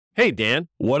Hey, Dan,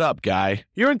 What up, guy?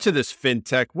 you're into this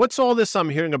fintech. What's all this I'm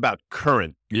hearing about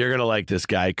Current? You're going to like this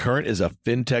guy. Current is a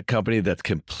fintech company that's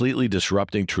completely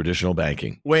disrupting traditional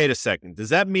banking. Wait a second. Does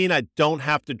that mean I don't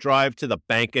have to drive to the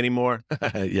bank anymore?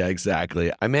 Yeah, exactly.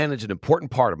 I manage an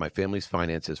important part of my family's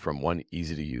finances from one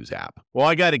easy-to-use app. Well,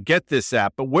 I got to get this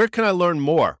app, but where can I learn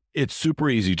more? It's super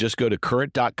easy. Just go to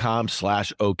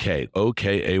current.com/OK,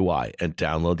 OKAY, and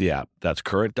download the app. That's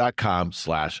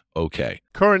current.com/OK.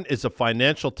 Current is a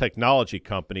financial technology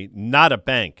company, not a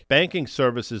bank. Banking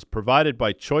services provided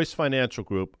by Choice Financial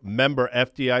Group, member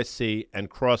FDIC, and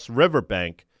Cross River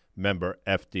Bank, member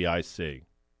FDIC.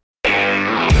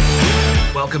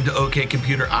 Welcome to OK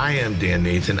Computer. I am Dan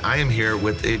Nathan. I am here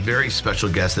with a very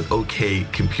special guest that OK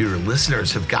Computer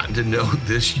listeners have gotten to know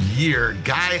this year.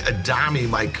 Guy Adami,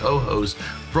 my co-host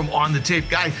from On the Tape.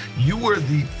 Guy, you were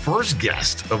the first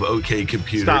guest of OK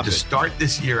Computer to start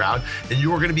this year out, and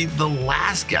you were going to be the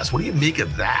last guest. What do you make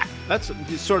of that? That's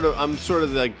sort of, I'm sort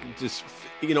of like just,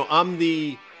 you know,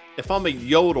 if I'm a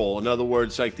yodel, in other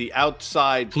words, like the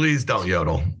outside. Please don't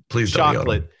yodel. Please don't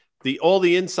yodel. Chocolate. All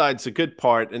the inside's a good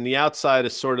part, and the outside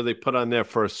is sort of they put on there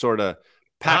for sort of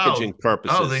packaging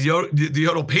purposes. Oh, the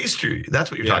yodel pastry. That's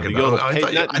what you're talking about. I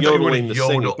thought you were the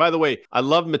singing. By the way, I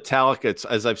love Metallica. It's,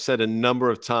 as I've said a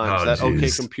number of times, OK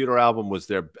Computer album was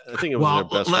their, I think it was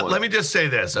their best one. Let me just say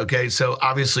this, okay? So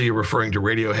obviously you're referring to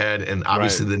Radiohead, and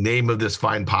obviously the name of this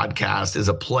fine podcast is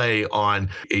a play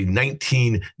on a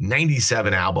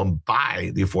 1997 album by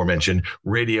the aforementioned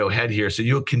Radiohead here. So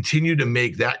you'll continue to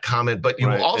make that comment, but you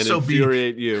will also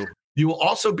You will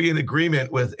also be in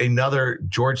agreement with another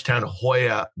Georgetown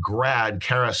Hoya grad,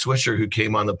 Kara Swisher, who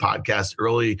came on the podcast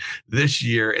early this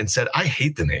year and said, I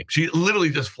hate the name. She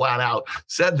literally just flat out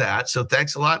said that. So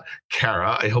thanks a lot,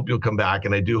 Kara. I hope you'll come back.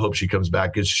 And I do hope she comes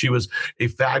back because she was a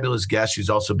fabulous guest. She's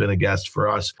also been a guest for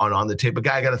us on the tape. But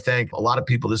guy, I got to thank a lot of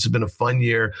people. This has been a fun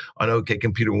year on OK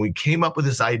Computer. When we came up with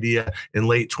this idea in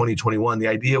late 2021, the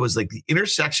idea was like the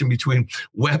intersection between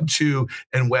Web 2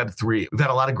 and Web 3. We've had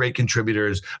a lot of great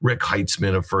contributors. Rick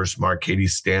Heitzman of FirstMark, Katie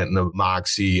Stanton of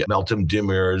Moxie, Melton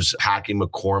Dimmers, Hacky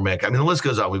McCormick. I mean, the list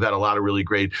goes on. We've had a lot of really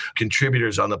great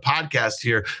contributors on the podcast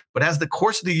here. But as the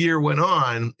course of the year went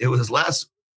on, it was less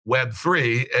Web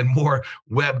 3 and more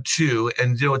Web 2.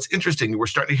 And, you know, it's interesting. We're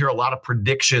starting to hear a lot of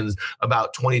predictions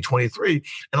about 2023,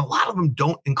 and a lot of them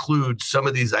don't include some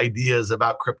of these ideas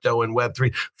about crypto and Web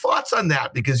 3. Thoughts on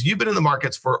that? Because you've been in the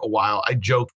markets for a while. I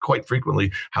joke quite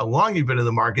frequently how long you've been in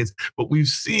the markets, but we've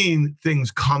seen things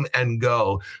come and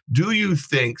go. Do you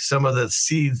think some of the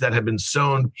seeds that have been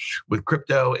sown with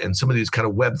crypto and some of these kind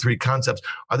of Web 3 concepts,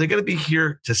 are they going to be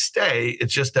here to stay?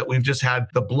 It's just that we've just had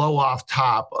the blow off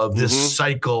top of this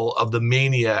cycle of the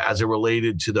mania as it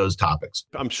related to those topics.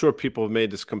 I'm sure people have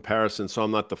made this comparison, so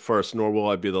I'm not the first, nor will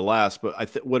I be the last. But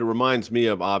what it reminds me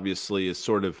of, obviously, is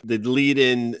sort of the lead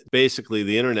in, basically,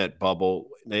 the internet bubble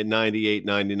in 98,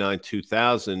 99,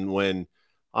 2000, when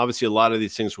obviously a lot of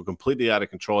these things were completely out of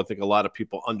control. I think a lot of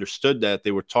people understood that.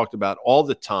 They were talked about all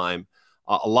the time.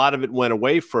 A lot of it went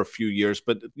away for a few years,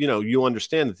 but you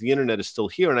understand that the internet is still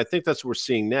here. And I think that's what we're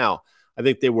seeing now. I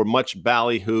think they were much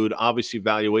ballyhooed. Obviously,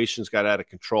 valuations got out of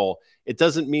control. It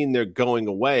doesn't mean they're going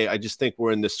away. I just think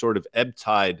we're in this sort of ebb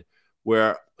tide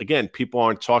where, again, people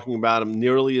aren't talking about them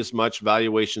nearly as much.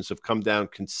 Valuations have come down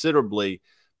considerably,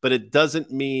 but it doesn't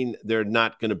mean they're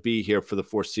not going to be here for the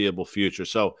foreseeable future.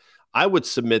 So I would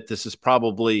submit this is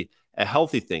probably a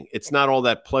healthy thing. It's not all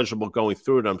that pleasurable going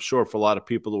through it, I'm sure, for a lot of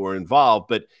people who were involved,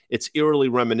 but it's eerily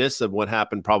reminiscent of what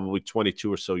happened probably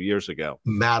 22 or so years ago.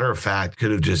 Matter of fact,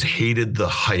 could have just hated the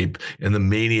hype and the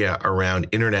mania around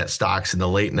internet stocks in the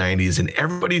late 90s, and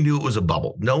everybody knew it was a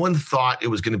bubble. No one thought it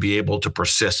was going to be able to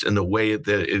persist in the way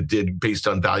that it did based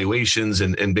on valuations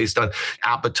and based on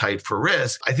appetite for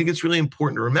risk. I think it's really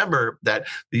important to remember that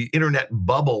the internet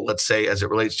bubble, let's say, as it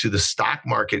relates to the stock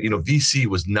market, VC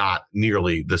was not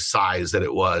nearly the size that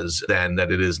it was then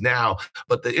that it is now.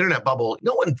 But the internet bubble,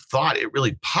 no one thought it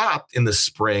really popped in the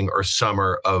spring or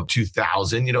summer of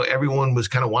 2000. Everyone was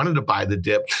kind of wanted to buy the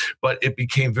dip, but it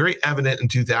became very evident in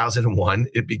 2001.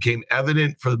 It became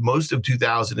evident for most of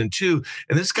 2002.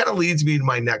 And this kind of leads me to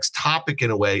my next topic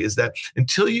in a way, is that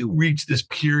until you reach this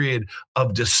period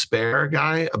of despair,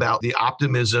 Guy, about the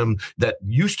optimism that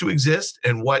used to exist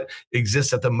and what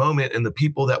exists at the moment and the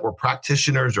people that were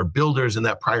practitioners or builders in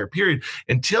that prior period,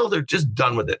 until they're just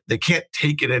done with it. They can't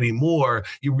take it anymore.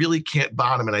 You really can't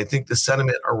bottom. And I think the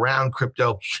sentiment around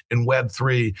crypto and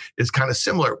Web3 is kind of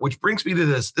similar, which brings me to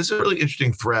this. This is a really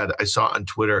interesting thread I saw on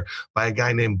Twitter by a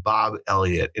guy named Bob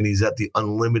Elliott, and he's at the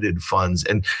Unlimited Funds.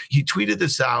 And he tweeted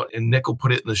this out, and Nick will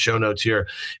put it in the show notes here.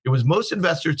 It was, most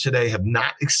investors today have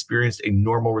not experienced a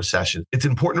normal recession. It's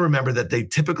important to remember that they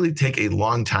typically take a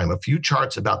long time. A few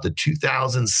charts about the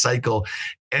 2000 cycle.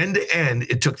 End to end,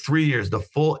 it took 3 years. The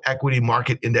full equity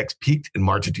market index peaked in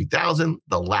March of 2000.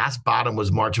 The last bottom was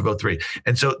March of 03.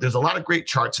 And so there's a lot of great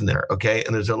charts in there, okay?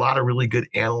 And there's a lot of really good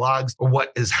analogs for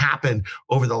what has happened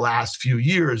over the last few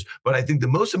years. But I think the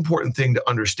most important thing to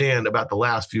understand about the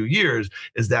last few years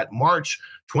is that March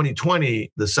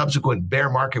 2020, the subsequent bear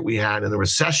market we had and the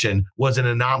recession, was an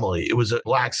anomaly. It was a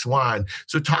black swan.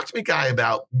 So talk to me, Guy,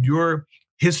 about your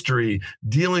history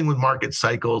dealing with market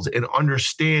cycles and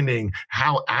understanding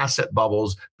how asset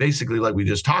bubbles, basically like we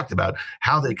just talked about,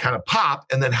 how they kind of pop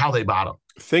and then how they bottom.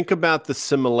 Think about the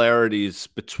similarities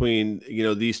between,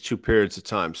 these two periods of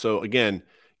time. So again,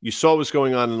 you saw what was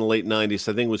going on in the late 90s.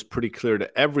 I think it was pretty clear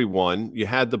to everyone. You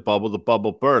had the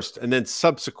bubble burst. And then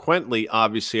subsequently,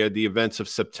 obviously, had the events of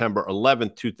September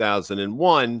 11th,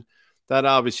 2001. That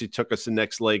obviously took us the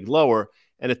next leg lower.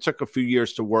 And it took a few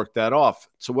years to work that off.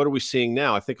 So what are we seeing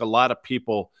now? I think a lot of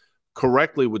people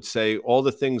correctly would say all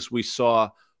the things we saw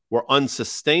were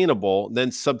unsustainable.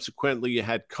 Then subsequently you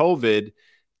had COVID.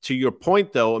 To your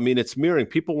point, though, I mean, it's mirroring.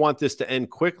 People want this to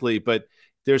end quickly, but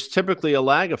there's typically a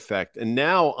lag effect. And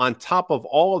now on top of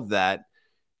all of that,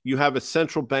 you have a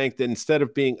central bank that instead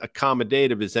of being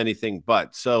accommodative is anything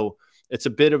but. So it's a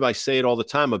bit of, I say it all the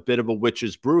time, a bit of a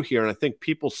witch's brew here. And I think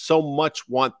people so much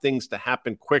want things to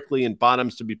happen quickly and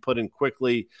bottoms to be put in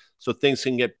quickly so things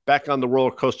can get back on the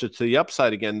roller coaster to the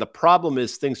upside again. The problem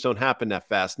is things don't happen that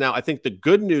fast. Now, I think the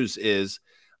good news is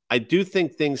I do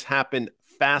think things happen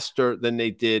faster than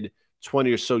they did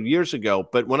 20 or so years ago.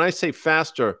 But when I say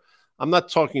faster, I'm not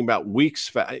talking about weeks.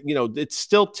 It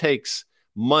still takes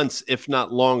months, if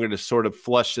not longer, to sort of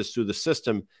flush this through the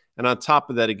system. And on top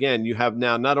of that, again, you have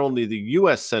now not only the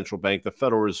U.S. central bank, the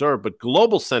Federal Reserve, but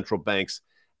global central banks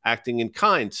acting in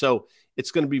kind. So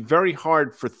it's going to be very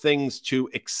hard for things to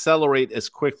accelerate as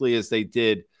quickly as they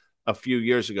did a few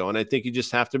years ago. And I think you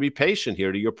just have to be patient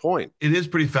here, to your point. It is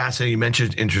pretty fascinating. You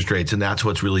mentioned interest rates, and that's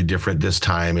what's really different this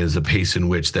time is the pace in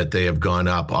which that they have gone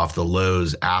up off the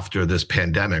lows after this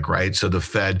pandemic, right? So the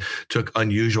Fed took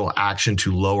unusual action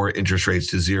to lower interest rates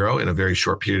to zero in a very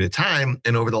short period of time.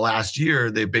 And over the last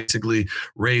year, they basically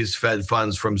raised Fed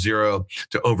funds from 0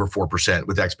 to over 4%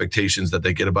 with expectations that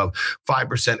they get above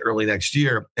 5% early next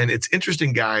year. And it's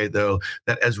interesting, Guy, though,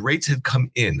 that as rates had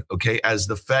come in, okay, as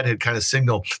the Fed had kind of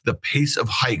signaled the pace of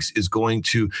hikes is going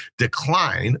to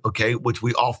decline, okay, which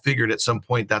we all figured at some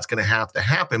point that's going to have to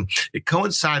happen. It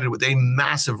coincided with a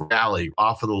massive rally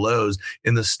off of the lows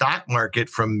in the stock market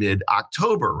from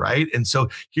mid-October, right? And so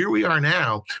here we are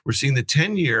now. We're seeing the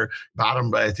 10-year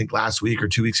bottom, I think last week or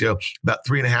 2 weeks ago, about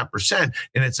 3.5%,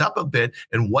 and it's up a bit.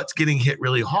 And what's getting hit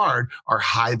really hard are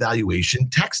high valuation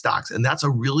tech stocks. And that's a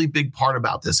really big part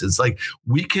about this. It's like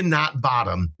we cannot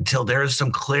bottom until there is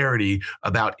some clarity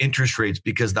about interest rates,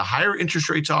 because the higher interest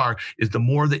rates are, is the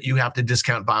more that you have to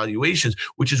discount valuations,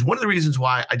 which is one of the reasons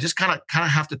why I just kind of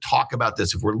have to talk about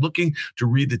this. If we're looking to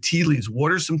read the tea leaves,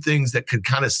 what are some things that could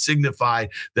kind of signify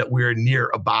that we're near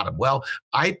a bottom? Well,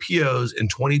 IPOs in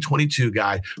 2022,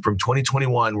 Guy, from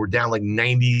 2021 were down like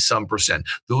 90-some%.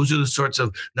 Those are the sorts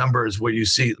of numbers where you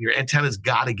see your antenna's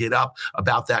got to get up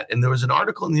about that. And there was an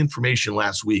article in the Information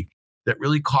last week that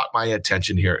really caught my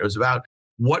attention here. It was about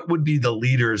what would be the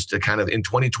leaders to kind of in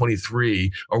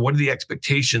 2023, or what are the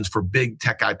expectations for big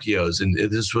tech IPOs? And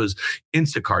this was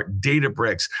Instacart,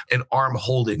 Databricks, and ARM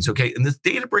Holdings. Okay. And this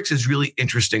Databricks is really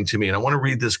interesting to me. And I want to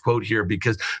read this quote here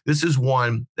because this is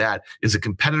one that is a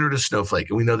competitor to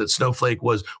Snowflake. And we know that Snowflake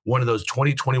was one of those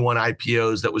 2021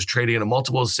 IPOs that was trading at a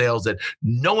multiple of sales that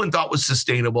no one thought was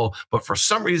sustainable. But for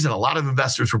some reason, a lot of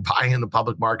investors were buying in the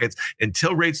public markets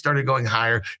until rates started going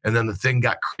higher. And then the thing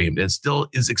got creamed. And it still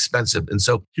is expensive. And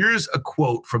so here's a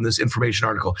quote from this Information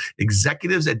article.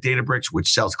 Executives at Databricks,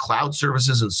 which sells cloud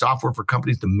services and software for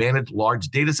companies to manage large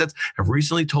data sets, have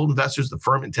recently told investors the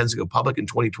firm intends to go public in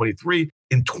 2023.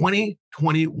 In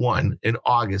 2021, in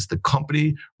August, the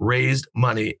company raised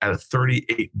money at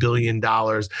 $38 billion.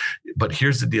 But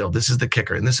here's the deal. This is the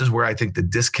kicker. And this is where I think the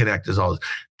disconnect is all.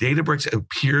 Databricks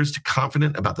appears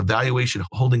confident about the valuation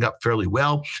holding up fairly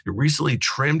well. It recently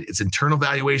trimmed its internal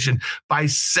valuation by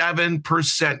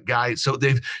 7%, guys. So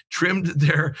they've trimmed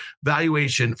their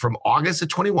valuation from August of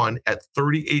 21 at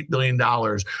 $38 billion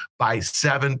by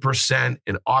 7%.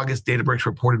 In August, Databricks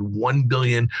reported $1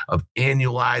 billion of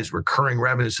annualized recurring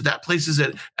revenue. So that places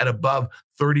it at above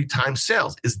 30 times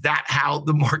sales. Is that how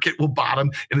the market will bottom?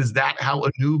 And is that how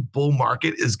a new bull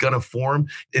market is going to form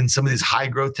in some of these high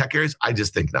growth tech areas? I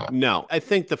just think not. No, I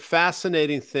think the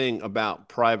fascinating thing about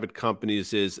private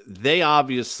companies is they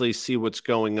obviously see what's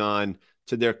going on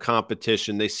to their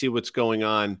competition. They see what's going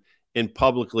on in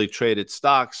publicly traded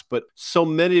stocks, but so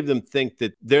many of them think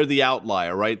that they're the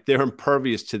outlier, right? They're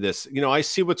impervious to this. I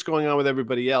see what's going on with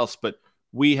everybody else, but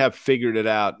we have figured it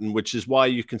out, and which is why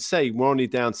you can say we're only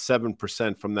down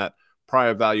 7% from that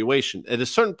prior valuation. At a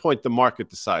certain point, the market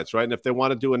decides, right? And if they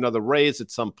want to do another raise at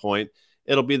some point,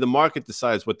 it'll be the market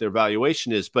decides what their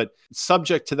valuation is. But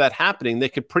subject to that happening, they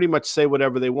could pretty much say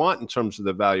whatever they want in terms of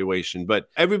the valuation. But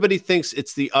everybody thinks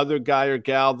it's the other guy or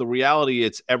gal. The reality,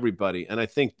 it's everybody. And I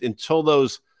think until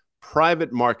those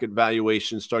private market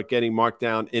valuations start getting marked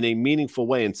down in a meaningful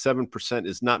way, and 7%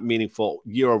 is not meaningful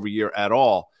year over year at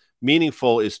all.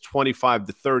 Meaningful is 25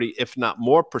 to 30, if not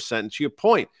more percent. And to your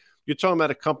point, you're talking about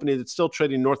a company that's still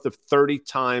trading north of 30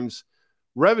 times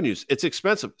revenues. It's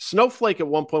expensive. Snowflake at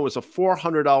one point was a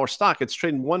 $400 stock. It's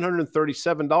trading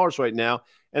 $137 right now,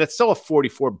 and it's still a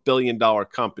 $44 billion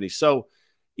company. So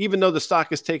even though the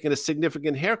stock has taken a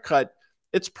significant haircut,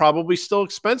 it's probably still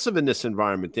expensive in this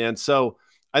environment, Dan. So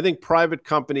I think private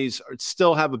companies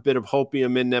still have a bit of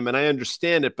hopium in them, and I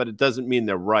understand it, but it doesn't mean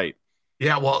they're right.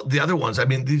 Yeah, well, the other ones, I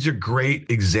mean, these are great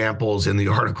examples in the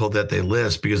article that they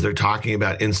list because they're talking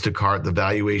about Instacart, the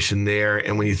valuation there.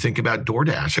 And when you think about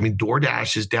DoorDash, I mean,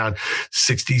 DoorDash is down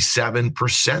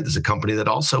 67%. It's a company that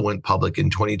also went public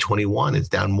in 2021. It's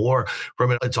down more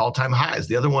from its all-time highs.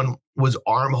 The other one was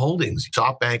ARM Holdings.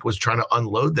 SoftBank was trying to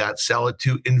unload that, sell it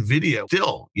to NVIDIA.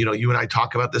 Still, you and I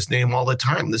talk about this name all the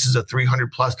time. This is a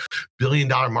 $300+ billion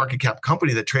market cap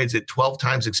company that trades at 12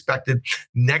 times expected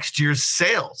next year's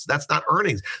sales. That's not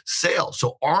earnings, sales.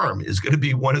 So ARM is going to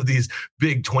be one of these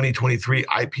big 2023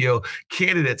 IPO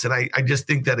candidates. And I just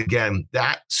think that, again,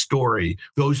 that story,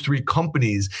 those three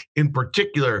companies in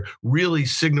particular, really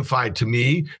signified to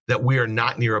me that we are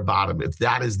not near a bottom. If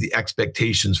that is the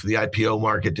expectations for the IPO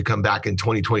market to come back in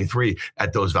 2023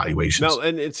 at those valuations. No,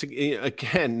 and it's,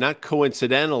 again, not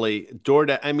coincidentally,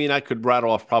 DoorDash, I mean, I could rattle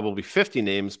off probably 50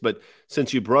 names, but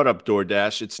since you brought up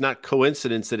DoorDash, it's not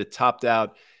coincidence that it topped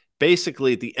out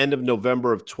basically at the end of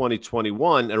November of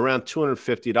 2021 at around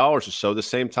 $250 or so, the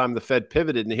same time the Fed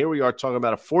pivoted. And here we are talking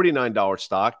about a $49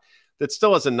 stock that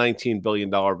still has a $19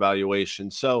 billion valuation.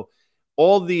 So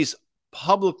all these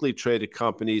publicly traded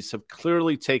companies have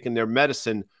clearly taken their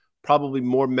medicine, probably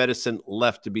more medicine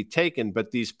left to be taken. But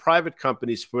these private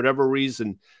companies, for whatever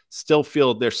reason, still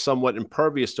feel they're somewhat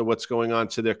impervious to what's going on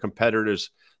to their competitors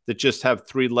that just have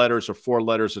 3 letters or 4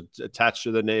 letters attached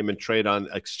to their name and trade on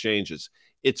exchanges.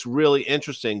 It's really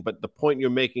interesting. But the point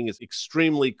you're making is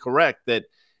extremely correct, that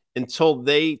until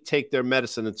they take their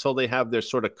medicine, until they have their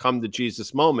sort of come to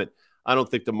Jesus moment, I don't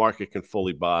think the market can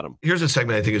fully bottom. Here's a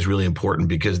segment I think is really important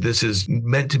because this is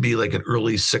meant to be like an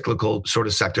early cyclical sort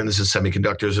of sector. And this is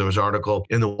semiconductors. There was an article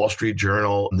in the Wall Street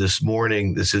Journal this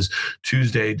morning. This is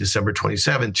Tuesday, December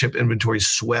 27. Chip inventories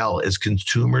swell as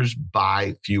consumers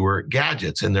buy fewer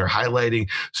gadgets. And they're highlighting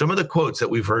some of the quotes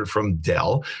that we've heard from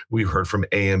Dell, we've heard from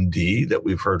AMD, that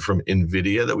we've heard from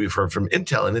NVIDIA, that we've heard from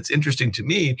Intel. And it's interesting to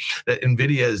me that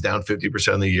NVIDIA is down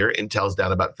 50% on the year. Intel's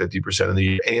down about 50% on the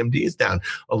year. AMD is down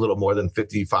a little more than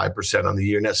 55% on the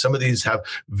year. Now, some of these have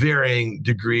varying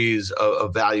degrees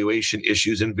of valuation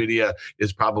issues. NVIDIA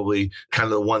is probably kind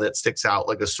of the one that sticks out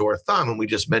like a sore thumb. And we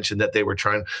just mentioned that they were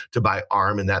trying to buy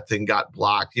ARM and that thing got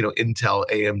blocked. Intel,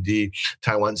 AMD,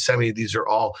 Taiwan Semi, these are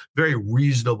all very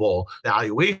reasonable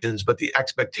valuations, but the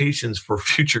expectations for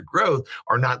future growth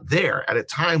are not there at a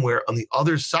time where on the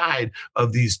other side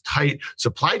of these tight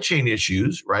supply chain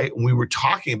issues, right? And we were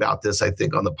talking about this, I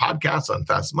think, on the podcast on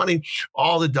Fast Money,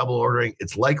 all the double ordering,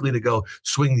 it's likely to go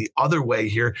swing the other way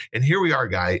here. And here we are,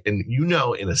 Guy. And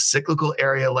in a cyclical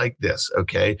area like this,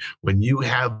 okay, when you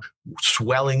have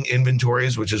swelling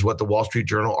inventories, which is what the Wall Street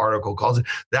Journal article calls it.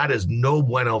 That is no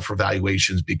bueno for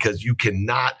valuations, because you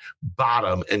cannot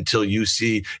bottom until you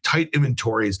see tight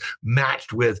inventories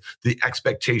matched with the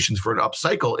expectations for an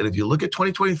upcycle. And if you look at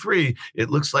 2023, it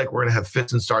looks like we're going to have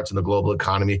fits and starts in the global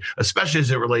economy, especially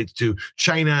as it relates to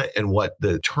China and what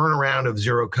the turnaround of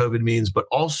zero COVID means, but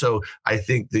also I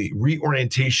think the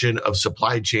reorientation of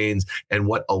supply chains and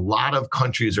what a lot of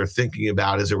countries are thinking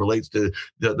about as it relates to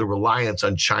the reliance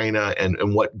on China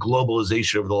and what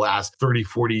globalization over the last 30,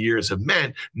 40 years have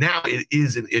meant. Now it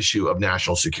is an issue of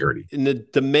national security. In the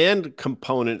demand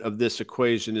component of this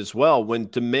equation as well, when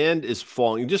demand is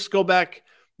falling, just go back,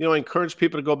 I encourage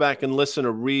people to go back and listen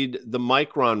or read the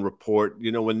Micron report,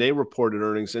 when they reported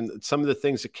earnings and some of the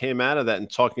things that came out of that,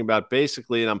 and talking about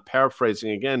basically, and I'm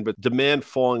paraphrasing again, but demand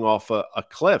falling off a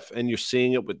cliff. And you're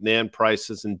seeing it with NAND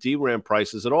prices and DRAM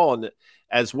prices at all, and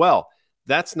as well.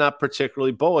 That's not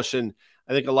particularly bullish. And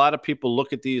I think a lot of people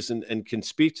look at these and can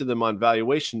speak to them on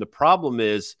valuation. The problem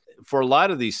is, for a lot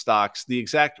of these stocks, the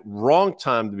exact wrong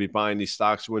time to be buying these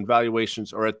stocks when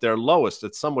valuations are at their lowest.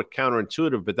 It's somewhat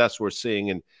counterintuitive, but that's what we're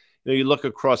seeing. And you look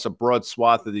across a broad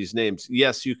swath of these names.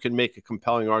 Yes, you can make a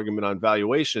compelling argument on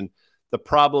valuation. The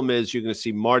problem is you're going to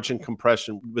see margin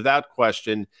compression without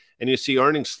question, and you see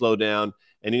earnings slow down,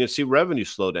 and you're going to see revenue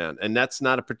slow down. And that's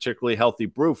not a particularly healthy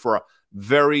brew for a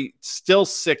very still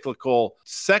cyclical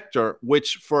sector,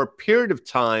 which for a period of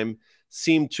time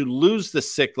seemed to lose the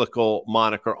cyclical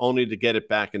moniker only to get it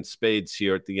back in spades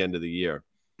here at the end of the year.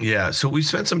 Yeah, so we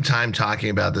spent some time talking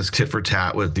about this tit for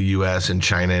tat with the U.S. and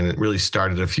China, and it really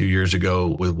started a few years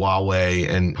ago with Huawei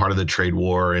and part of the trade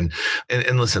war. And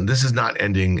listen, this is not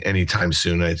ending anytime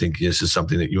soon. I think this is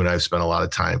something that you and I have spent a lot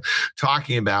of time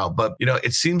talking about. But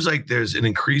it seems like there's an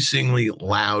increasingly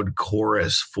loud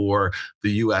chorus for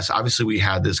the U.S. Obviously, we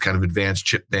had this kind of advanced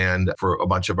chip ban for a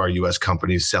bunch of our U.S.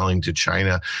 companies selling to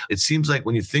China. It seems like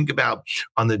when you think about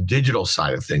on the digital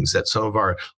side of things, that some of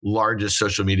our largest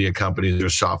social media companies or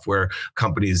software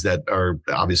companies that are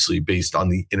obviously based on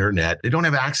the internet, they don't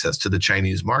have access to the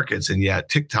Chinese markets. And yet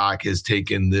TikTok has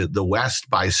taken the West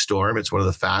by storm. It's one of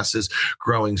the fastest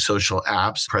growing social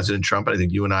apps. President Trump, I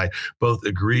think you and I both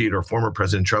agreed, or former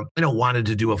President Trump, wanted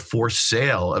to do a forced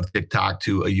sale of TikTok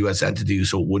to a U.S. entity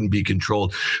so it wouldn't be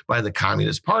controlled by the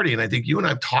Communist Party. And I think you and I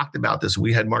have talked about this.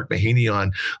 We had Mark Mahaney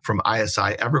on from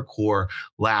ISI Evercore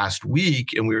last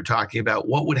week, and we were talking about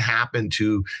what would happen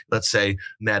to, let's say,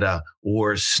 Meta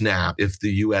or Snap if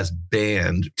the U.S.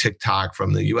 banned TikTok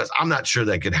from the U.S. I'm not sure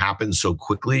that could happen so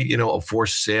quickly. A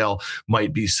forced sale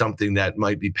might be something that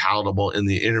might be palatable in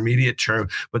the intermediate term,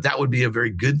 but that would be a very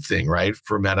good thing, right,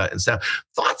 for Meta and Snap.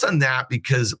 Thoughts on that?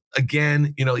 Because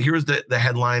again, here's the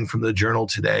headline from the Journal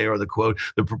today, or the quote: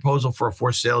 "The proposal for a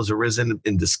forced sale has arisen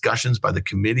in discussions by the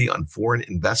Committee on Foreign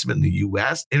Investment in the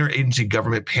U.S., interagency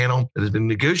government panel that has been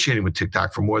negotiating with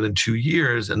TikTok for more than 2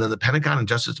 years. And then the Pentagon and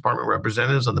Justice Department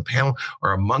representatives on the panel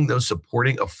are among those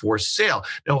supporting a forced sale."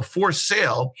 Now, a forced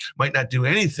sale might not do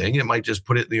anything. It might just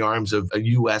put it in the arms of a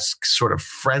U.S. sort of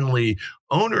friendly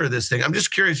owner of this thing. I'm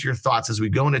just curious your thoughts as we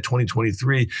go into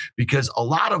 2023, because a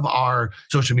lot of our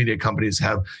social media companies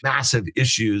have massive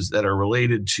issues that are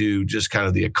related to just kind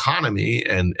of the economy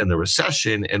and the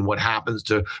recession and what happens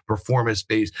to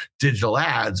performance-based digital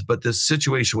ads. But this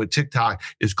situation with TikTok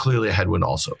is clearly a headwind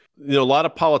also. A lot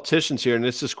of politicians here, and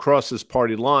this just crosses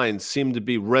party lines, seem to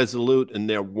be resolute in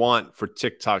their want for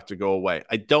TikTok to go away.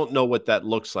 I don't know what that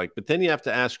looks like, but then you have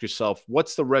to ask yourself,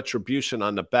 what's the retribution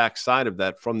on the backside of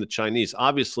that from the Chinese?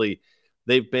 Obviously,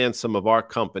 they've banned some of our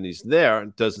companies there.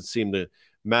 It doesn't seem to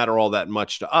matter all that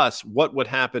much to us. What would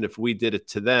happen if we did it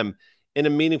to them in a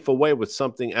meaningful way with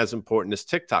something as important as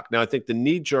TikTok? Now, I think the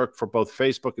knee jerk for both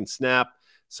Facebook and Snap,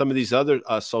 some of these other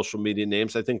social media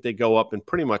names, I think they go up in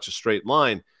pretty much a straight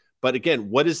line. But again,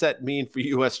 what does that mean for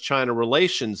U.S.-China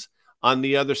relations on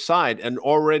the other side? An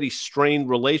already strained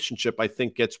relationship, I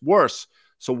think, gets worse.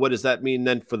 So what does that mean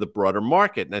then for the broader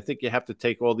market? And I think you have to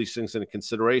take all these things into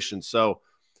consideration. So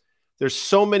there's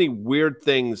so many weird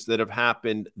things that have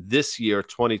happened this year,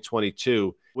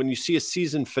 2022. When you see a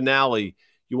season finale,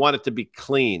 you want it to be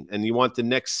clean and you want the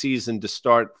next season to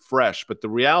start fresh. But the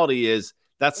reality is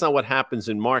that's not what happens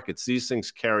in markets. These things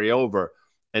carry over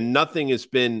and nothing has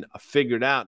been figured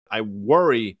out. I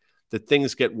worry that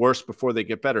things get worse before they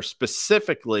get better,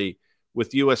 specifically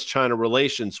with U.S.-China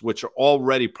relations, which are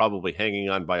already probably hanging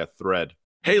on by a thread.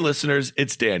 Hey listeners,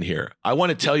 it's Dan here. I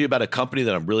want to tell you about a company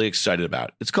that I'm really excited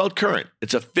about. It's called Current.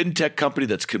 It's a fintech company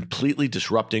that's completely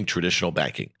disrupting traditional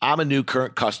banking. I'm a new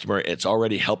Current customer. It's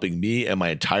already helping me and my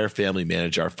entire family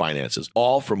manage our finances,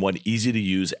 all from one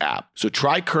easy-to-use app. So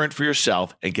try Current for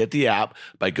yourself and get the app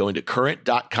by going to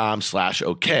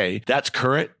current.com/OK. That's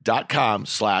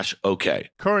current.com/OK.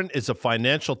 Current is a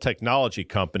financial technology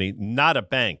company, not a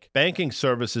bank. Banking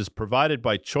services provided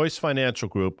by Choice Financial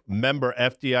Group, member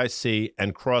FDIC,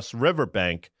 and Cross River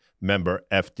Bank, member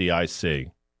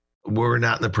FDIC. We're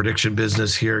not in the prediction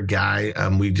business here, Guy.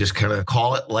 We just kind of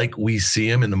call it like we see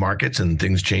them in the markets, and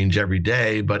things change every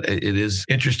day. But it is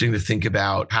interesting to think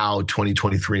about how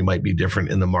 2023 might be different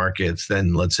in the markets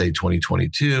than, let's say,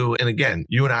 2022. And again,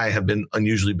 you and I have been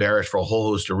unusually bearish for a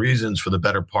whole host of reasons for the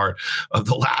better part of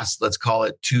the last, let's call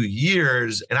it 2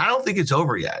 years. And I don't think it's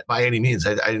over yet by any means.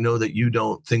 I know that you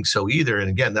don't think so either.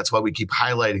 And again, that's why we keep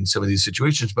highlighting some of these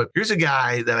situations. But here's a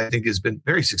guy that I think has been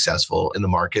very successful in the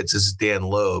markets. This is Dan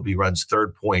Loeb. He runs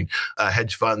Third Point, a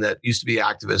hedge fund that used to be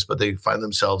activist, but they find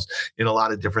themselves in a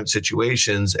lot of different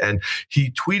situations. And he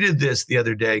tweeted this the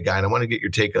other day, Guy, and I want to get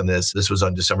your take on this. This was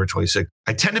on December 26th.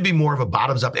 I tend to be more of a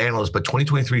bottoms-up analyst, but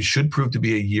 2023 should prove to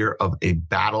be a year of a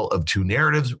battle of two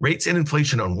narratives: rates and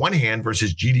inflation on one hand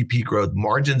versus GDP growth,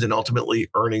 margins, and ultimately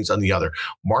earnings on the other.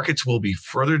 Markets will be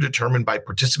further determined by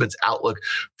participants' outlook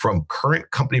from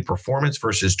current company performance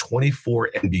versus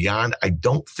 24 and beyond. I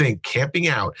don't think camping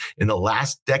out in the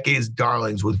last decade's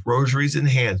darlings with rosaries in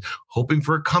hand, hoping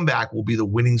for a comeback, will be the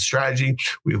winning strategy.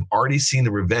 We have already seen the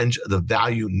revenge of the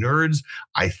value nerds.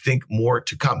 I think more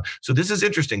to come. So this is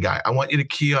interesting, Guy. I want you to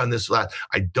key on this last.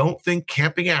 I don't think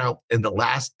camping out in the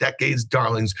last decade's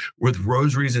darlings with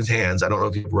rosaries in hands, I don't know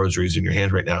if you have rosaries in your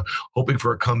hand right now, hoping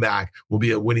for a comeback will be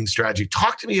a winning strategy.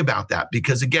 Talk to me about that,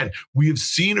 because again, we have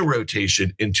seen a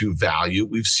rotation into value.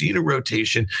 We've seen a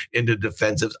rotation into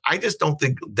defensives. I just don't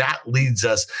think that leads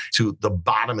us to the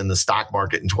bottom in the stock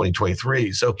market in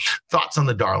 2023. So thoughts on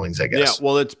the darlings, I guess. Yeah,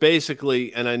 well, it's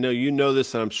basically, and I know you know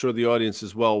this, and I'm sure the audience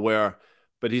is well aware,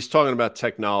 but he's talking about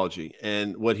technology.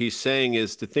 And what he's saying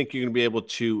is to think you're going to be able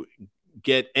to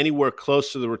get anywhere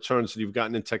close to the returns that you've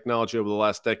gotten in technology over the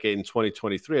last decade in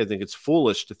 2023. I think it's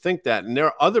foolish to think that. And there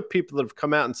are other people that have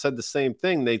come out and said the same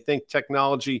thing. They think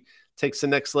technology takes the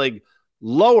next leg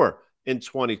lower in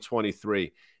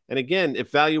 2023. And again,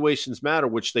 if valuations matter,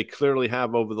 which they clearly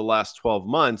have over the last 12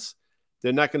 months,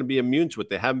 they're not going to be immune to it.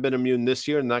 They haven't been immune this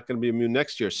year and not going to be immune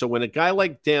next year. So when a guy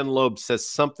like Dan Loeb says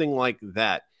something like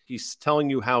that, he's telling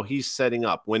you how he's setting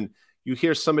up. When you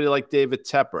hear somebody like David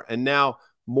Tepper, and now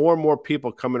more and more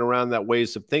people coming around that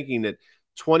ways of thinking that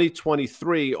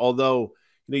 2023, although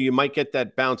you might get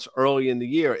that bounce early in the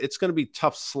year, it's going to be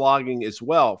tough slogging as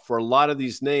well for a lot of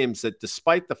these names that,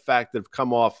 despite the fact that have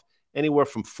come off anywhere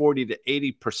from 40 to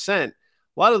 80%, a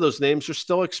lot of those names are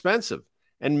still expensive,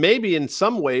 and maybe in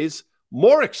some ways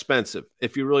more expensive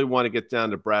if you really want to get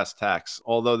down to brass tacks,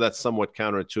 although that's somewhat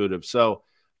counterintuitive. So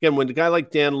again, when a guy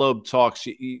like Dan Loeb talks,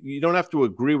 you don't have to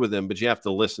agree with him, but you have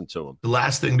to listen to him. The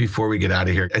last thing before we get out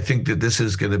of here, I think that this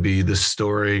is going to be the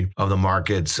story of the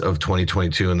markets of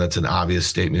 2022. And that's an obvious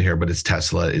statement here, but it's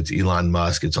Tesla, it's Elon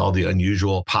Musk, it's all the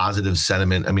unusual positive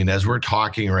sentiment. I mean, as we're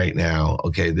talking right now,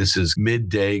 okay, this is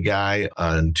midday, Guy,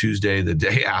 on Tuesday, the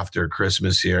day after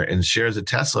Christmas here, and shares of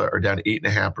Tesla are down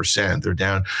 8.5%. They're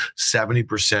down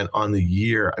 70% on the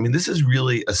year. I mean, this is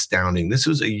really astounding. This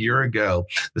was a year ago.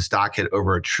 The stock had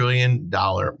over $1 trillion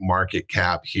market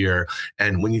cap here.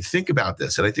 And when you think about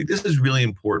this, and I think this is really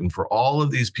important for all of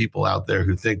these people out there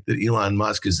who think that Elon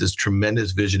Musk is this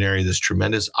tremendous visionary, this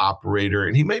tremendous operator,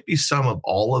 and he might be some of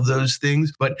all of those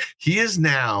things, but he has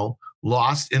now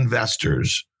lost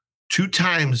investors 2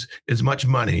 times as much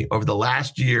money over the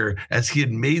last year as he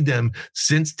had made them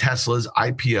since Tesla's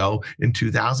IPO in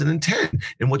 2010.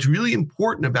 And what's really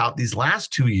important about these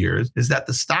last 2 years is that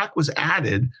the stock was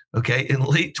added, okay, in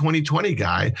late 2020,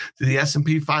 Guy, to the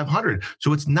S&P 500.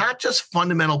 So it's not just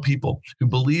fundamental people who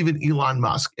believe in Elon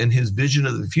Musk and his vision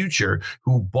of the future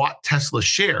who bought Tesla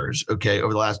shares, okay,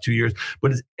 over the last 2 years,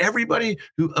 but it's everybody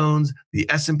who owns the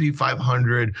S&P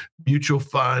 500 mutual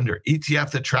fund or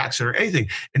ETF that tracks it or anything.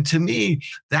 And to me,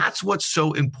 that's what's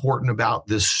so important about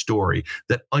this story,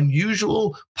 that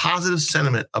unusual positive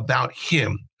sentiment about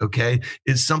him, okay,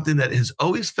 is something that has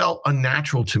always felt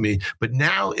unnatural to me, but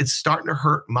now it's starting to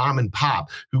hurt mom and pop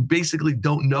who basically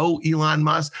don't know Elon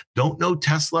Musk, don't know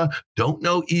Tesla, don't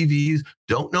know EVs,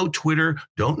 don't know Twitter,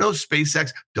 don't know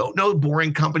SpaceX, don't know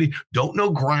Boring Company, don't know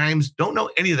Grimes, don't know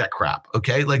any of that crap,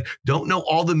 okay? Like, don't know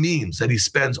all the memes that he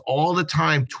spends all the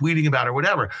time tweeting about or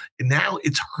whatever. And now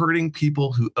it's hurting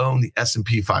people who own the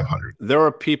S&P 500. There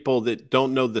are people that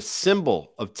don't know the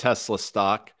symbol of Tesla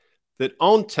stock that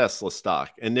own Tesla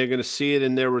stock, and they're going to see it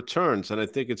in their returns. And I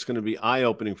think it's going to be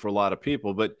eye-opening for a lot of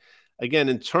people. But again,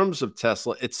 in terms of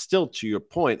Tesla, it's still, to your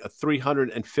point, a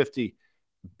 $350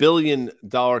 billion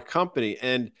company.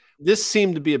 And this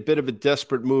seemed to be a bit of a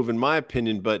desperate move, in my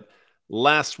opinion. But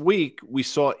last week, we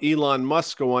saw Elon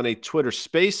Musk go on a Twitter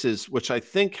Spaces, which I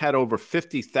think had over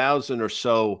 50,000 or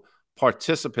so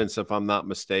participants, if I'm not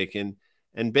mistaken,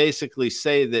 and basically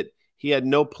say that he had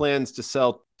no plans to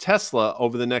sell Tesla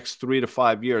over the next 3 to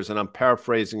 5 years. And I'm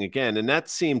paraphrasing again. And that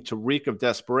seemed to reek of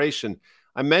desperation.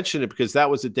 I mentioned it because that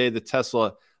was the day that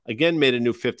Tesla again made a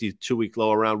new 52-week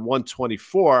low around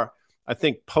 124. I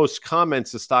think post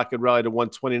comments, the stock had rallied to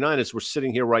 129. As we're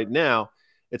sitting here right now,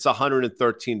 it's a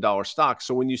 $113 stock.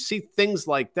 So when you see things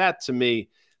like that, to me,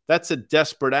 that's a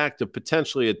desperate act of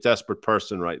potentially a desperate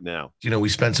person right now. You know, we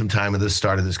spent some time at the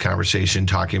start of this conversation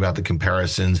talking about the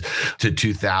comparisons to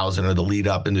 2000 or the lead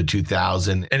up into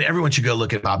 2000. And everyone should go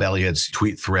look at Bob Elliott's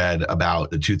tweet thread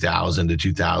about the 2000 to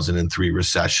 2003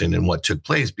 recession and what took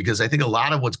place, because I think a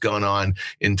lot of what's going on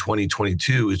in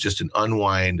 2022 is just an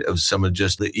unwind of some of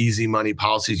just the easy money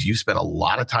policies. You spent a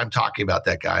lot of time talking about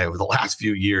that guy over the last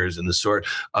few years and the sort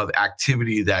of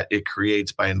activity that it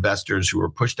creates by investors who are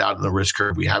pushed out in the risk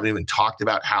curve. We haven't even talked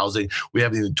about housing. We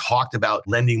haven't even talked about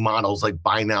lending models like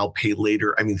buy now, pay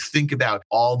later. I mean, think about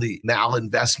all the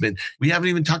malinvestment. We haven't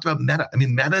even talked about Meta. I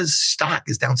mean, Meta's stock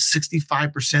is down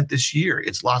 65% this year.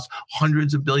 It's lost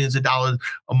hundreds of billions of dollars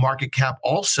of market cap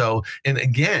also. And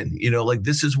again, you know, like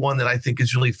this is one that I think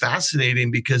is really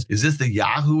fascinating because is this the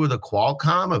Yahoo or the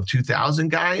Qualcomm of 2000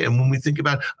 guy? And when we think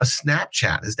about a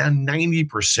Snapchat, it's down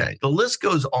 90%. The list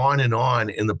goes on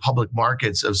in the public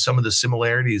markets of some of the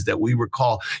similarities that we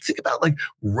recall. Think about like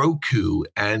Roku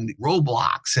and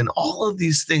Roblox and all of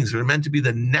these things that are meant to be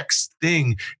the next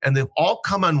thing. And they've all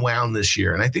come unwound this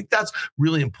year. And I think that's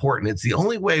really important. It's the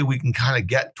only way we can kind of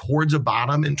get towards a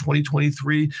bottom in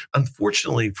 2023.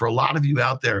 Unfortunately, for a lot of you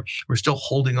out there, we're still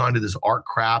holding on to this art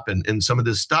crap and some of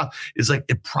this stuff is like,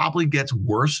 it probably gets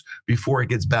worse before it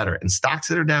gets better. And stocks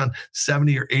that are down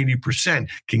 70 or 80%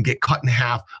 can get cut in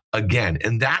half again.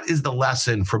 And that is the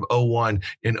lesson from 01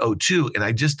 and 02. And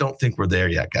I just don't think we're there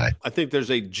yet, Guy. I think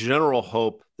there's a general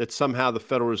hope that somehow the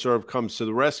Federal Reserve comes to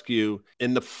the rescue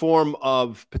in the form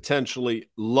of potentially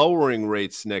lowering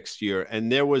rates next year.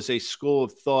 And there was a school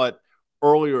of thought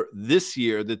earlier this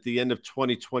year that at the end of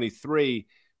 2023,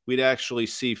 we'd actually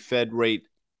see Fed rate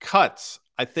cuts.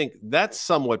 I think that's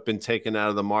somewhat been taken out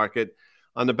of the market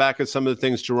on the back of some of the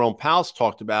things Jerome Powell's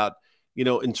talked about, you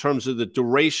know, in terms of the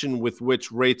duration with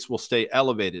which rates will stay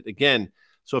elevated. Again,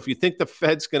 so if you think the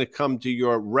Fed's going to come to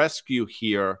your rescue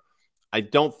here, I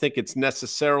don't think it's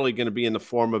necessarily going to be in the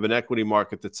form of an equity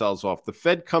market that sells off. The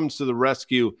Fed comes to the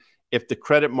rescue if the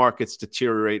credit markets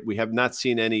deteriorate. We have not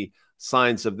seen any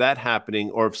signs of that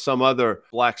happening, or if some other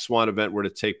black swan event were to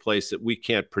take place that we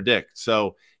can't predict.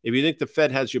 So if you think the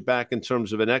Fed has your back in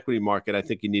terms of an equity market, I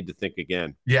think you need to think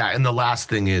again. Yeah. And the last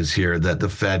thing is here that the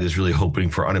Fed is really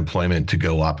hoping for unemployment to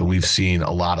go up. And we've seen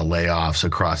a lot of layoffs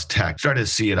across tech. Started to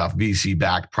see it off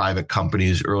VC-backed private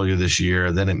companies earlier this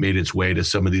year. Then it made its way to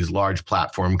some of these large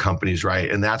platform companies,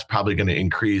 right? And that's probably going to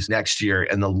increase next year.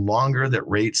 And the longer that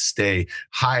rates stay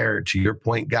higher, to your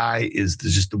point, Guy, is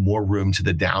just the more room to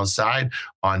the downside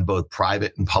on both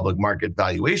private and public market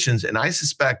valuations. And I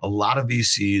suspect a lot of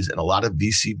VCs and a lot of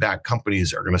VC-backed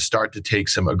companies are going to start to take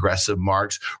some aggressive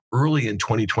marks early in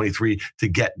 2023 to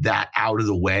get that out of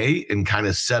the way and kind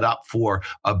of set up for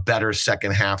a better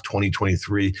second half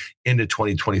 2023 into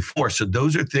 2024. So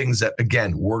those are things that,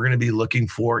 again, we're going to be looking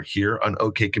for here on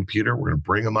OK Computer. We're going to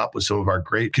bring them up with some of our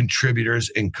great contributors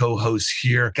and co-hosts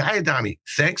here. Guy Adami,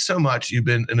 thanks so much. You've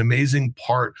been an amazing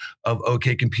part of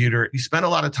OK Computer. You spent a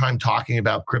lot of time talking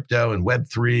about crypto and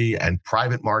Web3 and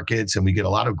private markets, and we get a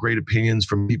lot of great opinions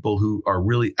from people who are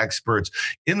really experts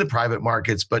in the private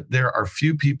markets, but there are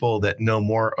few people that know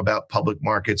more about public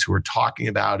markets who are talking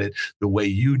about it the way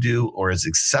you do or as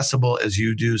accessible as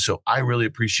you do. So I really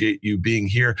appreciate you being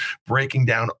here, breaking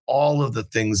down all of the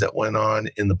things that went on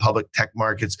in the public tech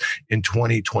markets in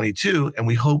 2022. And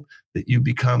we hope that you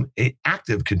become an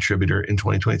active contributor in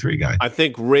 2023, Guy? I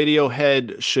think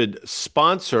Radiohead should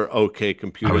sponsor OK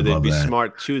Computer. They'd be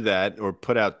smart to that, or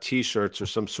put out T-shirts or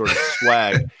some sort of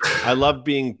swag. I love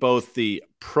being both the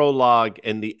prologue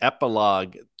and the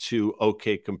epilogue to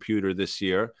OK Computer this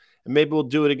year. And maybe we'll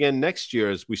do it again next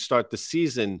year as we start the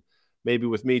season, maybe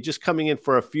with me just coming in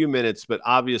for a few minutes. But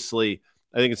obviously,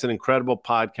 I think it's an incredible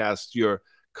podcast. Your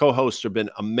co-hosts have been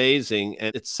amazing,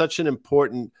 and it's such an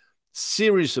important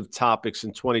series of topics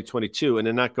in 2022, and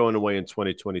they're not going away in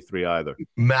 2023 either.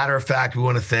 Matter of fact, we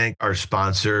want to thank our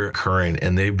sponsor, Current,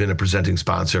 and they've been a presenting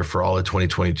sponsor for all of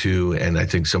 2022. And I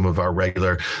think some of our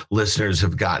regular listeners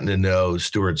have gotten to know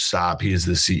Stuart Sopp. He is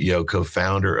the CEO,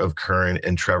 co-founder of Current,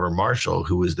 and Trevor Marshall,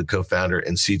 who is the co-founder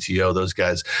and CTO. Those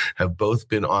guys have both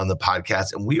been on the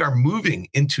podcast, and we are moving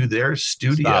into their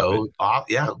studio.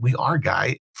 Yeah, we are,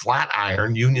 Guy.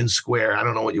 Flatiron, Union Square. I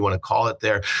don't know what you want to call it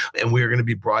there. And we are going to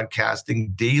be broadcasting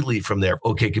daily from there.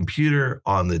 OK Computer,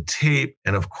 on the tape,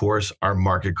 and of course, our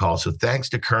market call. So thanks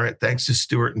to Current, thanks to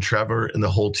Stuart and Trevor and the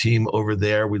whole team over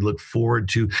there. We look forward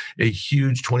to a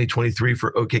huge 2023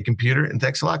 for OK Computer. And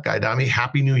thanks a lot, Guy Adami.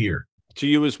 Happy New Year. To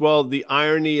you as well. The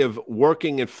irony of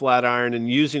working at Flatiron and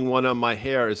using one on my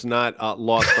hair is not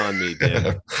lost on me,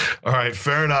 Dan. All right,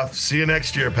 fair enough. See you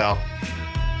next year, pal.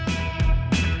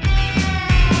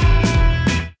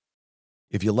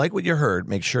 If you like what you heard,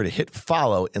 make sure to hit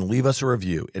follow and leave us a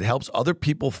review. It helps other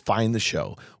people find the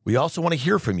show. We also want to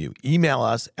hear from you. Email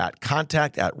us at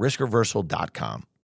contact@riskreversal.com.